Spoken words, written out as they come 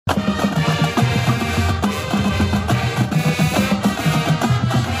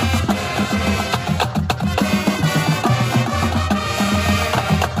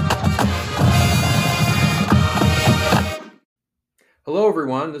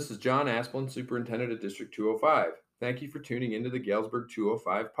everyone. This is John Asplin, Superintendent at District 205. Thank you for tuning into the Galesburg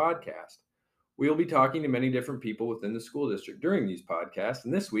 205 podcast. We'll be talking to many different people within the school district during these podcasts,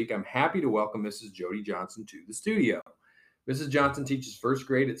 and this week I'm happy to welcome Mrs. Jody Johnson to the studio. Mrs. Johnson teaches first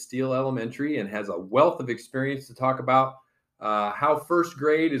grade at Steele Elementary and has a wealth of experience to talk about how first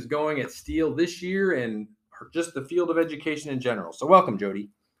grade is going at Steele this year and just the field of education in general. So welcome, Jody.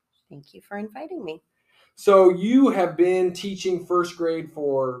 Thank you for inviting me. So you have been teaching first grade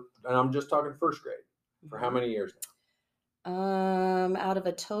for, and I'm just talking first grade, for how many years now? Out of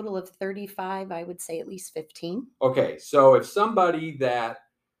a total of 35, I would say at least 15. Okay, so if somebody that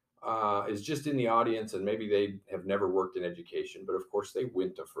is just in the audience and maybe they have never worked in education, but of course they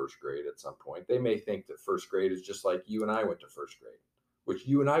went to first grade at some point, they may think that first grade is just like you and I went to first grade, which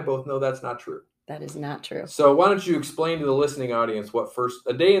you and I both know that's not true. That is not true. So why don't you explain to the listening audience what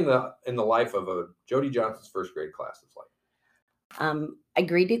a day in the life of a Jody Johnson's first grade class is like? I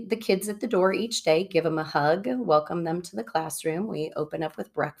greeted the kids at the door each day, give them a hug, welcome them to the classroom. We open up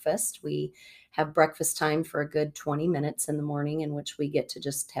with breakfast. We have breakfast time for a good 20 minutes in the morning in which we get to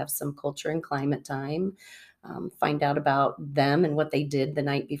just have some culture and climate time, find out about them and what they did the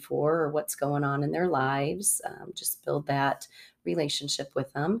night before or what's going on in their lives, just build that relationship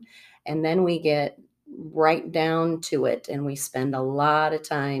with them. And then we get right down to it, and we spend a lot of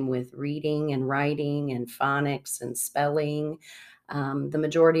time with reading and writing and phonics and spelling. The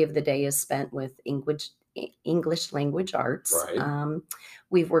majority of the day is spent with English language arts. Right.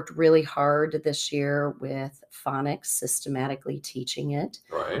 We've worked really hard this year with phonics, systematically teaching it.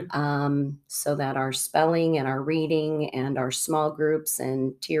 Right. So that our spelling and our reading and our small groups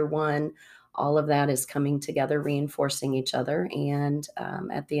and tier 1, all of that is coming together, reinforcing each other. And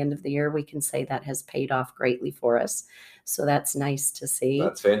at the end of the year, we can say that has paid off greatly for us. So that's nice to see.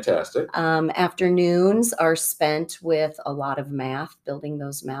 That's fantastic. Afternoons are spent with a lot of math, building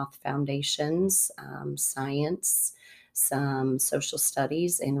those math foundations, science, some social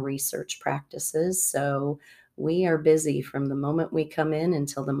studies and research practices. So we are busy from the moment we come in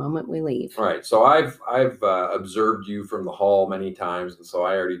until the moment we leave. Right. So I've observed you from the hall many times, and so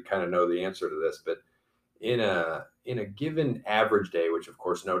I already kind of know the answer to this. But in a given average day, which of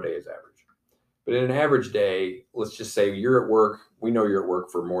course no day is average, but in an average day, let's just say you're at work. We know you're at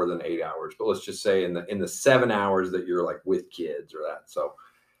work for more than 8 hours, but let's just say in the 7 hours that you're like with kids or that. So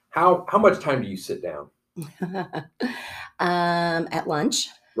how much time do you sit down? At lunch.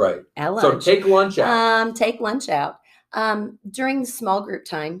 Right. At lunch. So take lunch out. Take lunch out. During the small group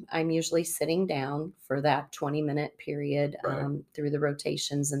time, I'm usually sitting down for that 20-minute period through the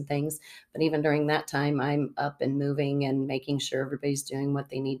rotations and things. But even during that time, I'm up and moving and making sure everybody's doing what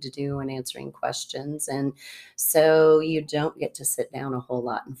they need to do and answering questions. And so you don't get to sit down a whole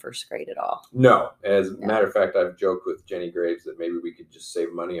lot in first grade at all. No. As a matter of fact, I've joked with Jenny Graves that maybe we could just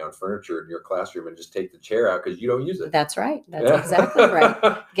save money on furniture in your classroom and just take the chair out because you don't use it. That's right. That's exactly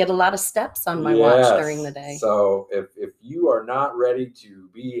right. Get a lot of steps on my watch during the day. So if you are not ready to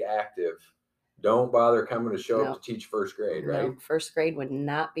be active, don't bother coming to show up to teach first grade, right? No, first grade would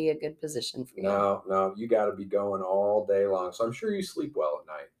not be a good position for you. No, you got to be going all day long. So I'm sure you sleep well at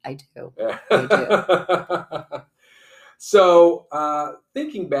night. I do. I do. So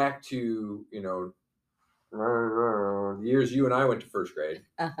thinking back to, the years you and I went to first grade,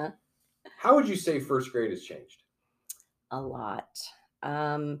 how would you say first grade has changed? A lot.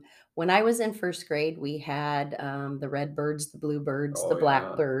 When I was in first grade, we had the red birds, the blue birds, the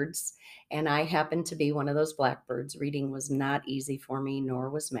black birds, and I happened to be one of those blackbirds. Reading was not easy for me, nor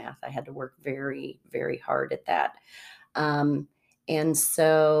was math. I had to work very, very hard at that. And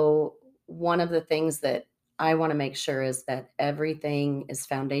so one of the things that I want to make sure is that everything is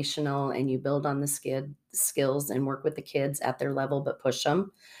foundational and you build on the skills and work with the kids at their level, but push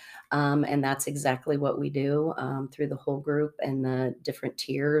them. And that's exactly what we do through the whole group and the different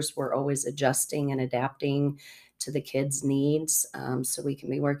tiers. We're always adjusting and adapting to the kids' needs. So we can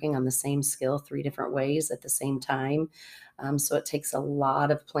be working on the same skill 3 different ways at the same time. So it takes a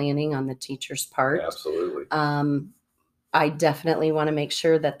lot of planning on the teacher's part. Absolutely. I definitely want to make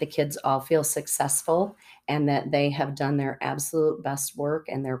sure that the kids all feel successful and that they have done their absolute best work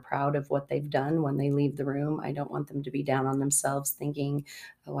and they're proud of what they've done when they leave the room. I don't want them to be down on themselves thinking,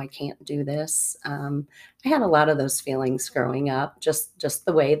 oh, I can't do this. I had a lot of those feelings growing up, just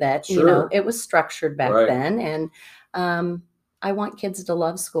the way that, it was structured back then. And I want kids to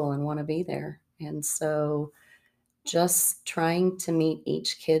love school and want to be there. And so just trying to meet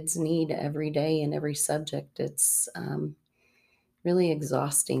each kid's need every day in every subject, it's really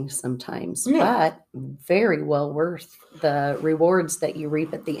exhausting sometimes, but very well worth the rewards that you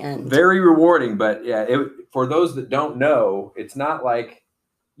reap at the end. Very rewarding, but for those that don't know, it's not like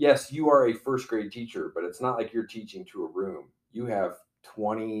yes, you are a first grade teacher, but it's not like you're teaching to a room. You have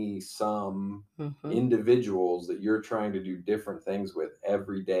 20 some individuals that you're trying to do different things with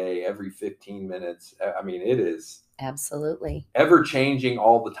every day, every 15 minutes. I mean, it is Absolutely ever changing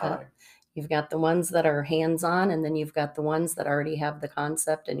all the time. You've got the ones that are hands-on, and then you've got the ones that already have the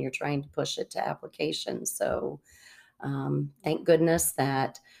concept and you're trying to push it to application. So thank goodness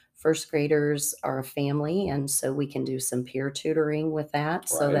that first graders are a family, and so we can do some peer tutoring with that,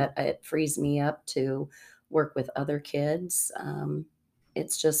 so that it frees me up to work with other kids.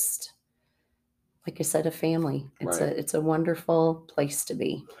 It's just, like I said, a family. It's a wonderful place to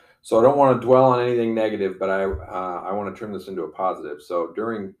be. So I don't want to dwell on anything negative, but I want to turn this into a positive. So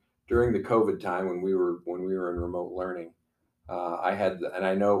during the COVID time when we were in remote learning, I had, and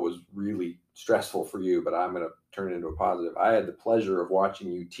I know it was really stressful for you, but I'm going to turn it into a positive. I had the pleasure of watching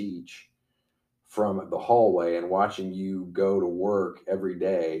you teach from the hallway and watching you go to work every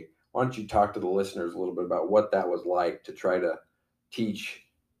day. Why don't you talk to the listeners a little bit about what that was like to try to teach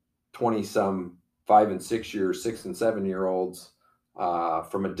 20 some 5 and 6 year, 6 and 7 year olds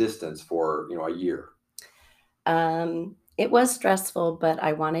from a distance for a year? It was stressful, but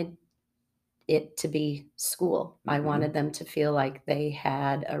I wanted it to be school. I wanted them to feel like they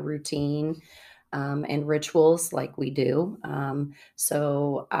had a routine and rituals like we do.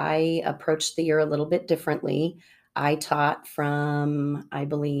 So I approached the year a little bit differently. I taught from, I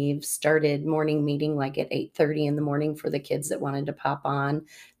believe, started morning meeting like at 8:30 in the morning for the kids that wanted to pop on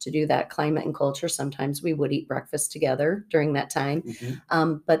to do that climate and culture. Sometimes we would eat breakfast together during that time.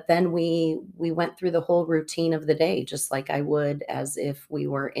 But then we went through the whole routine of the day, just like I would as if we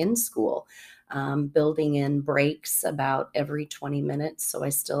were in school. Building in breaks about every 20 minutes. So I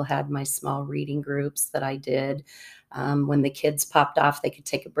still had my small reading groups that I did. When the kids popped off, they could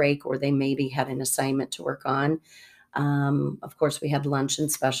take a break, or they maybe had an assignment to work on. Of course, we had lunch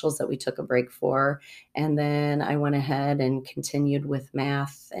and specials that we took a break for. And then I went ahead and continued with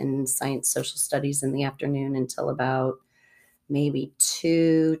math and science, social studies in the afternoon until about maybe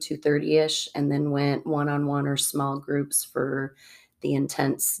 2:30ish, and then went one-on-one or small groups for the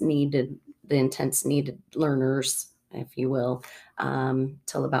intense needed learners, if you will,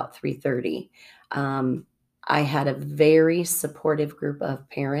 till about 3:30. I had a very supportive group of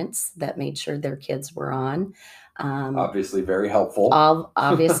parents that made sure their kids were on. Obviously very helpful.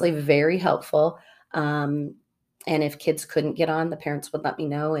 Obviously very helpful. And if kids couldn't get on, the parents would let me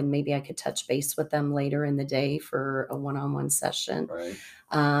know, and maybe I could touch base with them later in the day for a one-on-one session.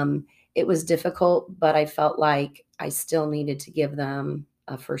 It was difficult, but I felt like I still needed to give them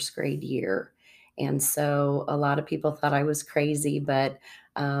a first grade year. And so a lot of people thought I was crazy, but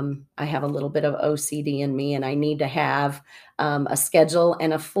I have a little bit of OCD in me, and I need to have a schedule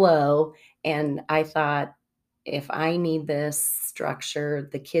and a flow. And I thought, if I need this structure,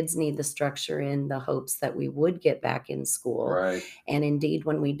 the kids need the structure, in the hopes that we would get back in school. And indeed,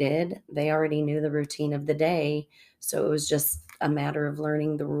 when we did, they already knew the routine of the day. So it was just a matter of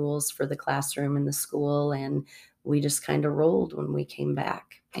learning the rules for the classroom and the school. And we just kind of rolled when we came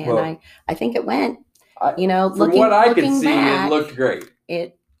back. And well, I think it went, from what I could see, back, it looked great.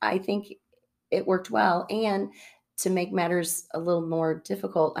 I think it worked well. And to make matters a little more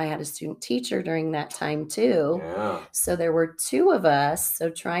difficult, I had a student teacher during that time too. So there were two of us, so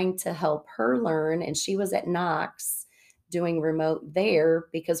trying to help her learn, and she was at Knox doing remote there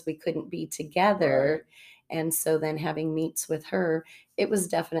because we couldn't be together. And so then having meets with her, it was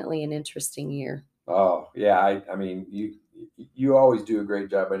definitely an interesting year. Oh, yeah. I mean, you always do a great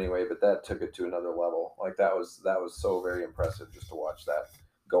job anyway, but that took it to another level. Like that was so very impressive just to watch that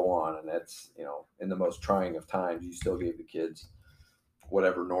go on. And that's, in the most trying of times, you still gave the kids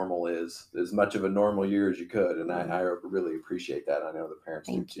whatever normal is, as much of a normal year as you could. And I really appreciate that. I know the parents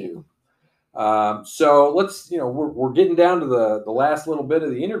do too. So let's, we're getting down to the last little bit of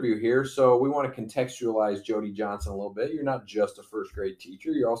the interview here. So we want to contextualize Jody Johnson a little bit. You're not just a first grade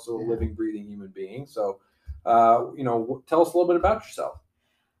teacher. You're also a living, breathing human being. So, tell us a little bit about yourself.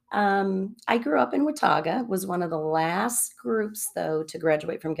 I grew up in Watauga, was one of the last groups, though, to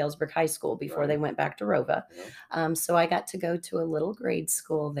graduate from Galesburg High School before they went back to Rova. So I got to go to a little grade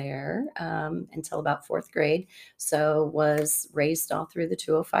school there until about fourth grade. So was raised all through the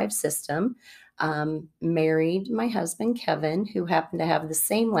 205 system. Married my husband, Kevin, who happened to have the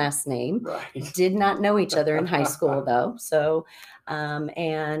same last name. Did not know each other in high school, though. So,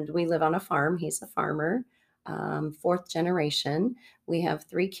 and we live on a farm. He's a farmer. Fourth generation. We have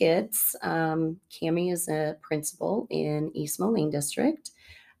 3 kids. Cammie is a principal in East Moline District.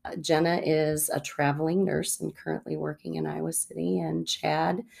 Jenna is a traveling nurse and currently working in Iowa City. And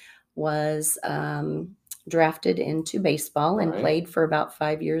Chad was drafted into baseball and Right. played for about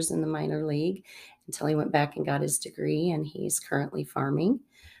 5 years in the minor league until he went back and got his degree, and he's currently farming.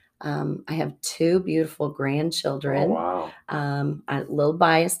 I have 2 beautiful Oh, grandchildren. wow. I'm a little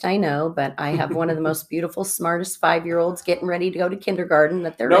biased, I know, but I have one of the most beautiful, smartest 5-year-olds getting ready to go to kindergarten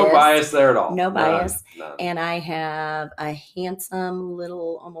that there No is. bias there at all. No None, bias. none. And I have a handsome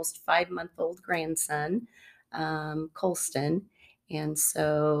little, almost 5-month-old grandson, Colston. And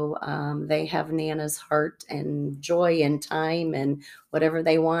so they have Nana's heart and joy and time and whatever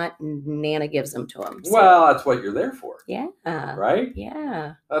they want, Nana gives them to them. So, Well, that's what you're there for, yeah. right?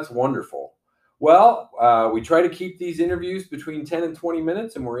 Yeah. That's wonderful. Well, we try to keep these interviews between 10 and 20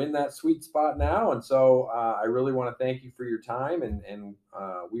 minutes, and we're in that sweet spot now. And so I really want to thank you for your time. And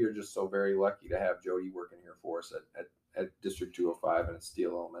we are just so very lucky to have Jody working here for us at District 205 and at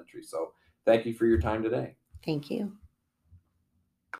Steele Elementary. So thank you for your time today. Thank you.